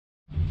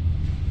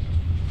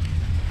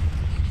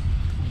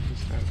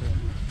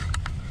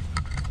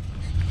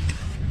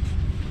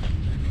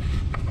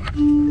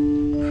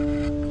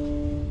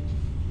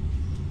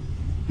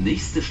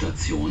Nächste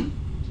Station,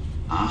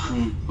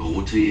 Aachen,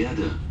 Rote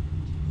Erde.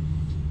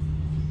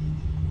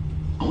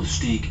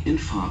 Ausstieg in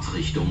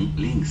Fahrtrichtung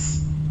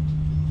links.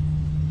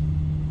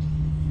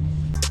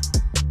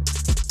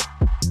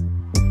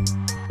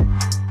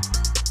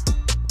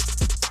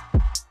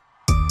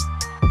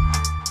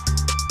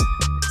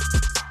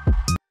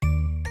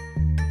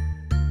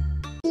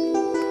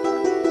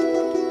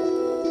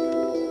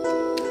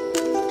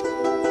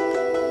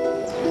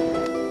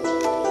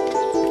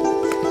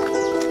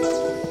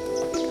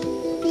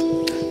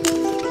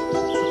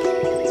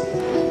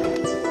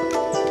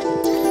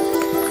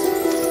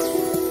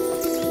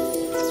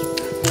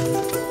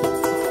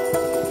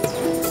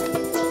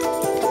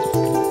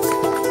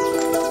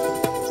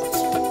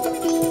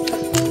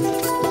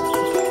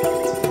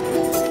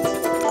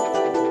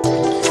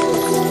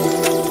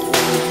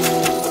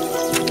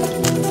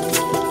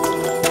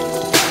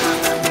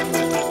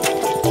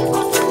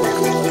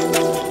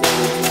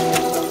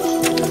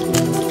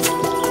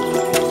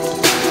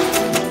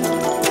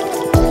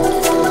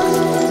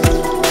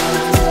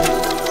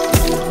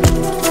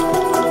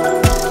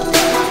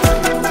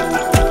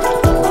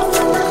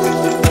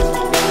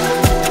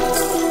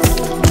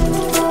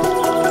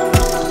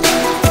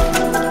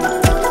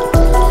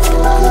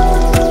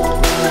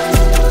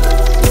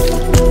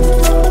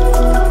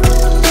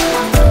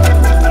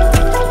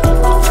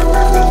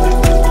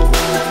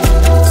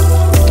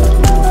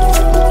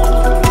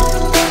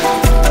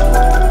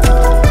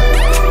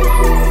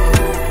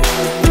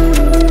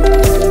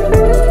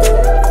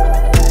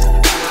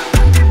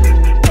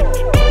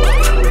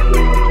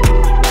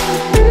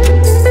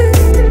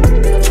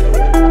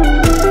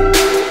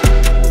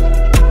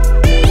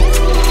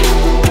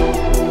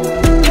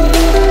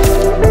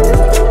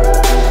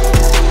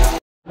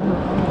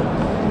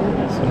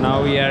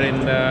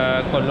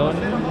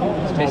 Cologne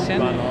station.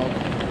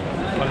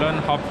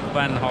 Cologne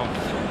Hauptbahnhof.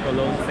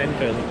 Cologne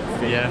Central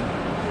station. Yeah.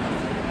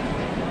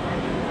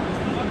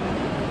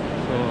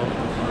 So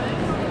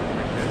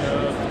the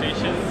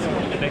station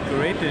is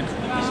decorated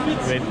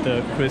with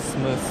the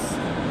Christmas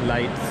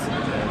lights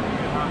and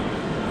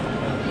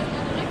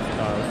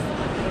stars.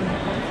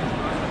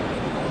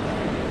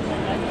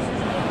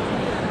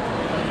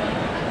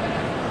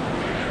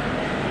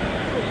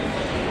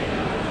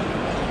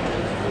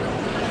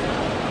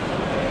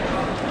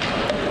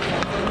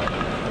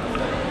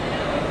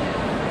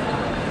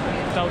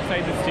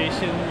 Outside the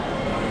station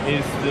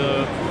is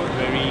the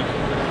very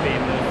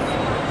famous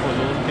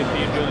Cologne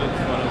Cathedral.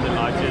 It's one of the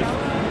largest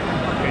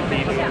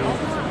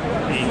cathedrals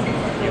in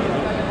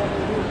Europe.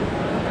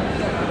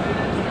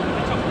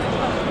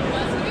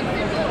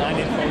 And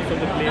it's also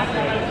the place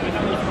where the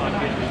Christmas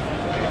market is.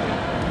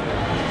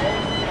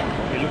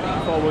 We're looking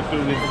forward to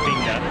visiting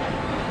that.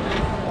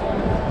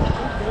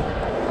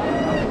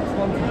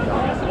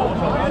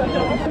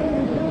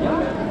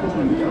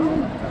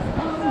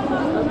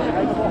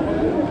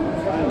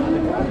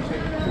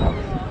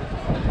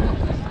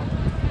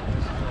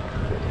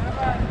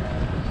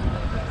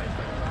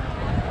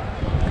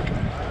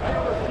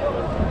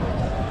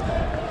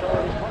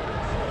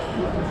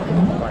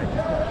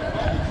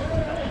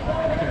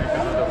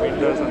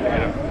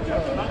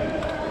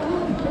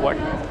 What?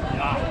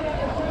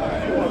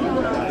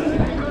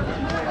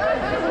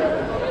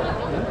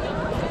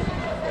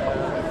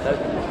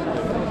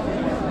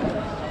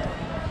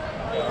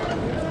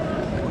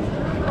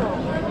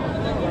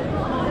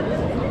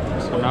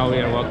 So now we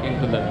are walking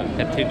to the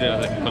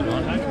cathedral at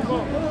Cologne.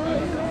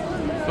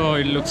 So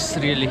it looks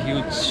really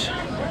huge.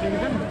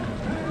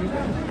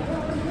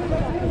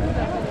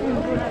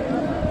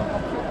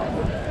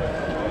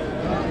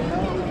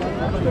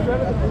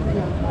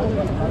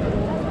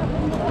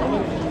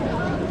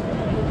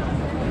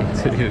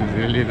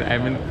 Really, I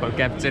mean, for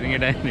capturing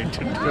it, I need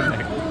to do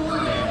like.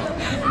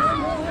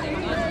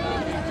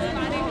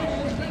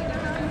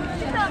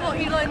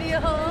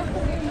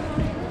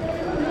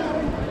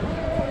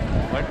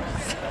 What?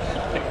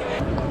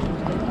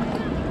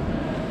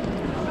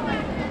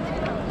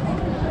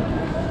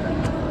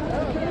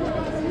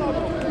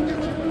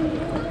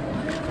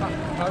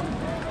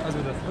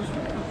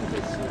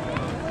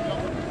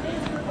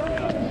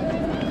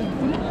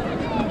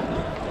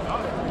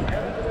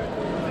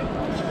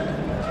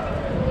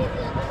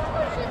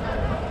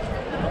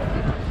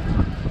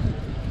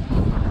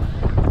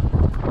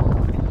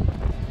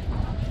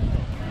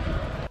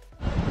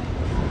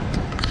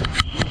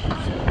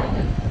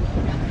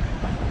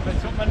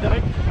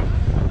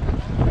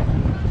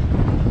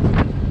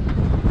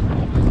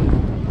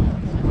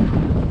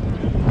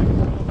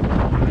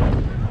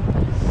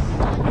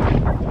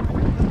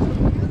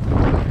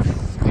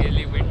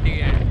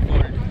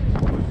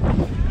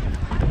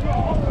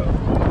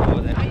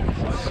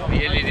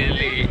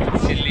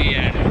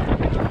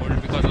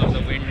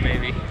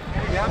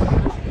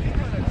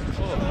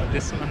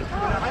 This one.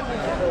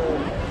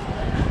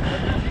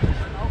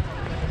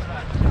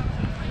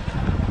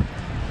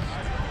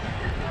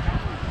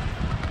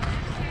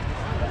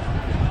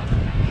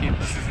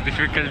 This is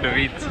difficult to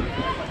reach.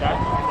 That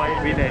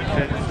might be the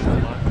entrance.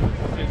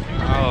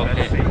 Oh,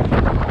 okay.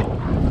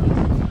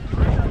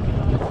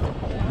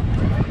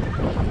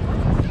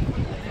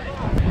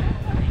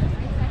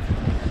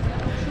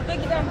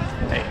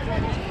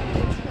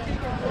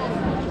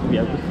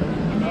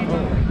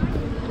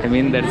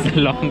 mean, there's a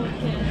long.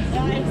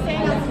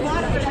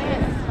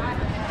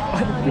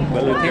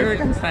 Well, I think we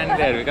can stand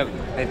there because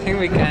I think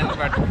we can,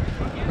 but.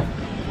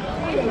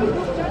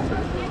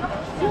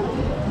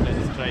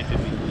 Let's try to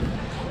be.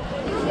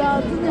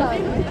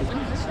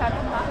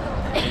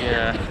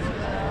 Yeah.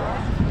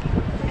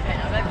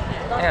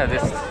 Yeah,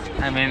 this,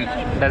 I mean,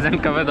 doesn't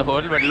cover the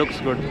whole, but looks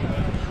good.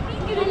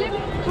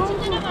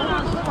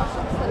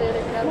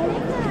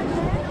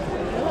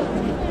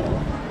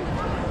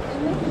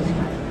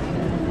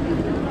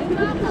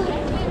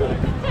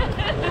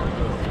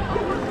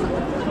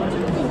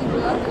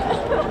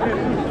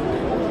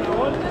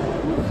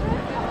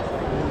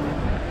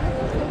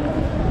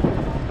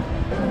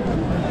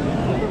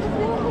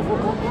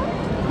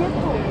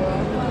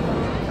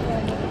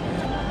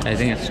 I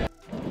think it's.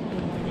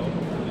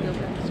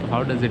 So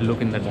how does it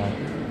look in the dark?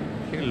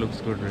 I think it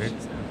looks good, right?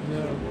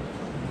 Yeah.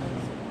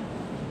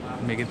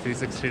 Make it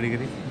 360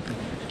 degree.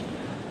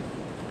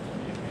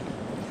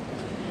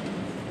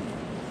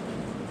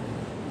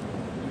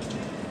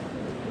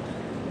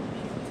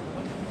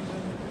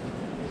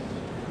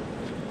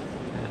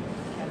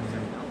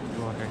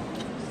 Go ahead.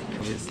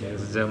 Obviously,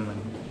 it's German.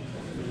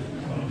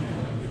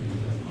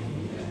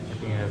 I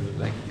think I have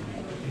like.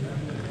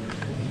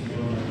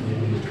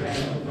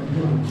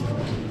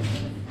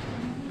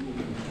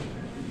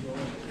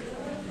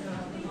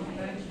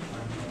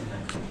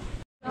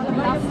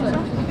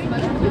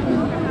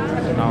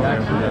 Now we're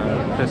at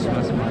the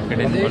Christmas market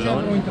in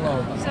Cologne.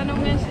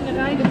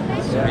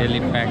 It's really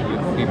packed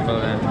with people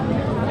and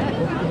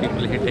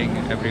people hitting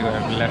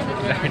everywhere, left,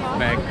 right,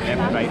 back,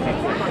 left, right,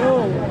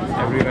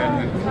 everywhere.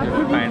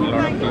 You find a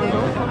lot of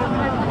people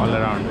all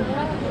around.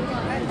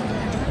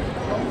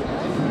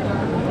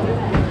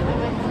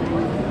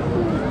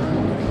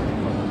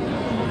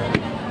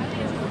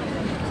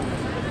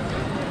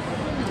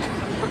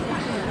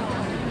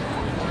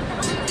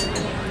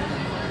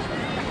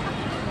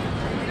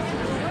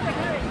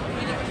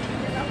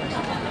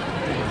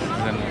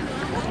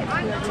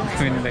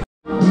 I mean, like.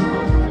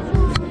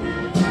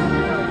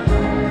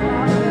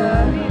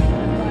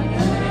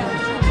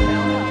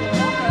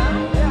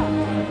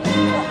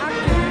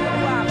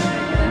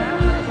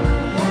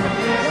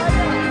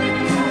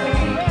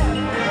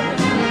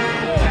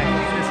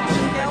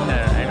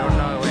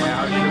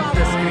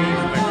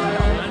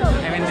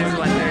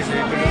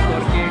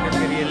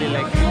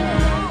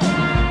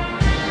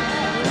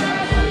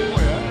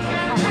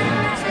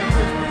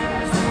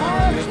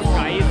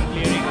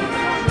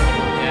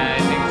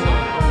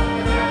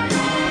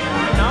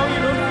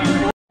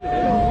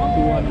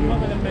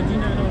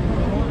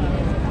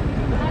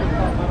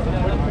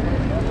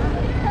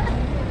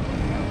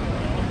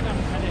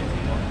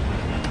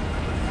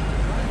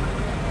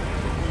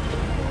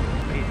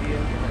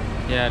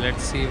 Yeah,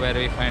 let's see where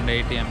we find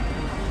the ATM.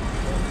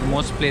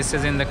 Most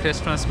places in the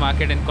Christmas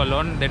market in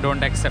Cologne, they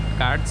don't accept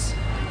cards.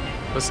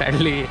 So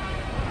sadly,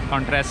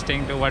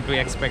 contrasting to what we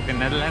expect in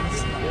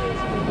Netherlands,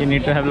 you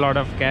need to have a lot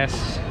of cash,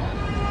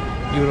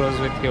 euros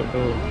with you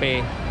to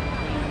pay.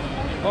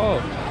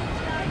 Oh,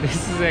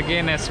 this is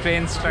again a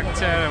strange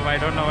structure. I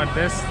don't know what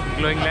this,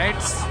 glowing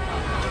lights.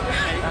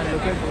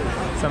 Look at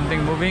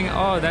something moving.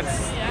 Oh,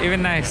 that's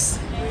even nice.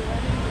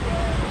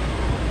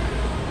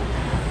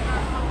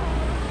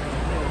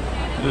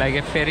 Like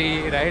a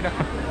ferry ride or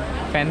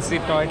fancy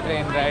toy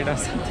train ride or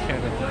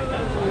something.